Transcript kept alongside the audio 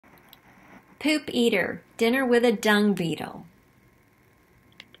Poop eater, dinner with a dung beetle.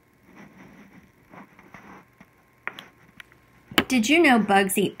 Did you know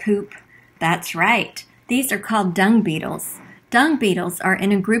bugs eat poop? That's right. These are called dung beetles. Dung beetles are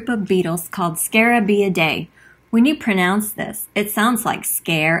in a group of beetles called Scarabaeidae. When you pronounce this, it sounds like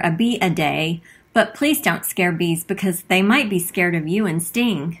Scarabaeidae, but please don't scare bees because they might be scared of you and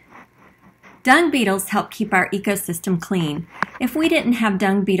sting. Dung beetles help keep our ecosystem clean. If we didn't have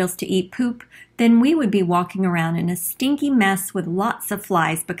dung beetles to eat poop, then we would be walking around in a stinky mess with lots of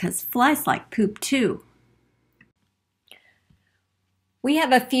flies because flies like poop too. We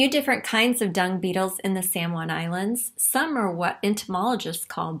have a few different kinds of dung beetles in the San Juan Islands. Some are what entomologists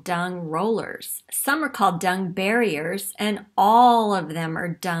call dung rollers. Some are called dung barriers, and all of them are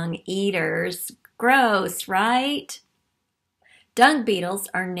dung eaters. Gross, right? Dung beetles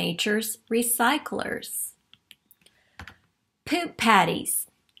are nature's recyclers. Poop patties.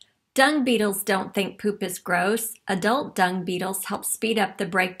 Dung beetles don't think poop is gross. Adult dung beetles help speed up the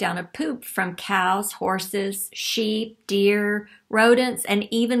breakdown of poop from cows, horses, sheep, deer, rodents, and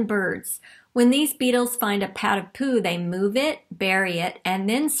even birds. When these beetles find a pat of poo, they move it, bury it, and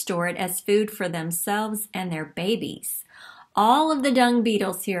then store it as food for themselves and their babies. All of the dung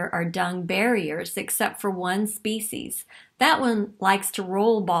beetles here are dung barriers except for one species. That one likes to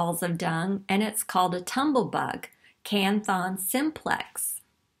roll balls of dung, and it's called a tumblebug, Canthon simplex.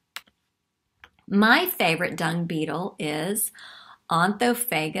 My favorite dung beetle is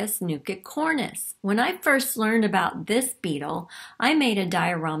Onthophagus nucicornis. When I first learned about this beetle, I made a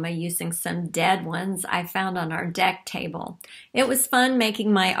diorama using some dead ones I found on our deck table. It was fun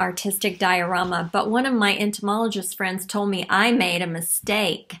making my artistic diorama, but one of my entomologist friends told me I made a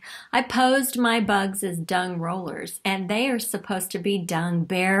mistake. I posed my bugs as dung rollers, and they are supposed to be dung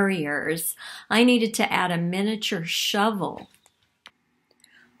barriers. I needed to add a miniature shovel.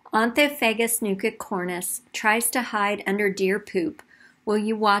 Onthophagus nucicornis tries to hide under deer poop. Will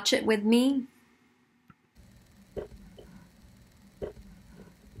you watch it with me?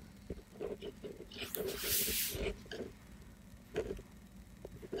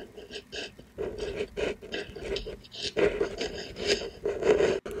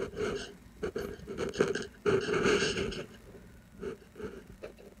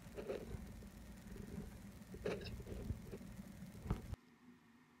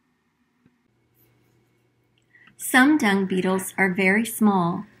 Some dung beetles are very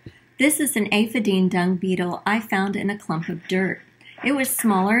small. This is an aphidine dung beetle I found in a clump of dirt. It was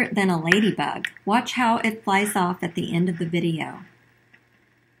smaller than a ladybug. Watch how it flies off at the end of the video.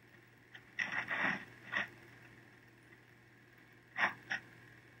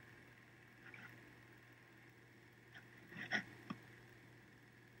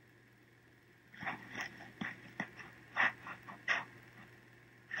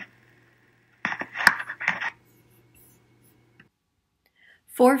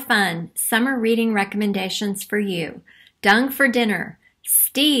 For fun, summer reading recommendations for you. Dung for Dinner,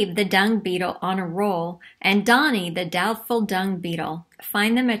 Steve the Dung Beetle on a Roll, and Donnie the Doubtful Dung Beetle.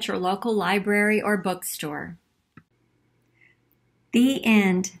 Find them at your local library or bookstore. The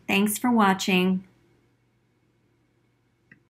end. Thanks for watching.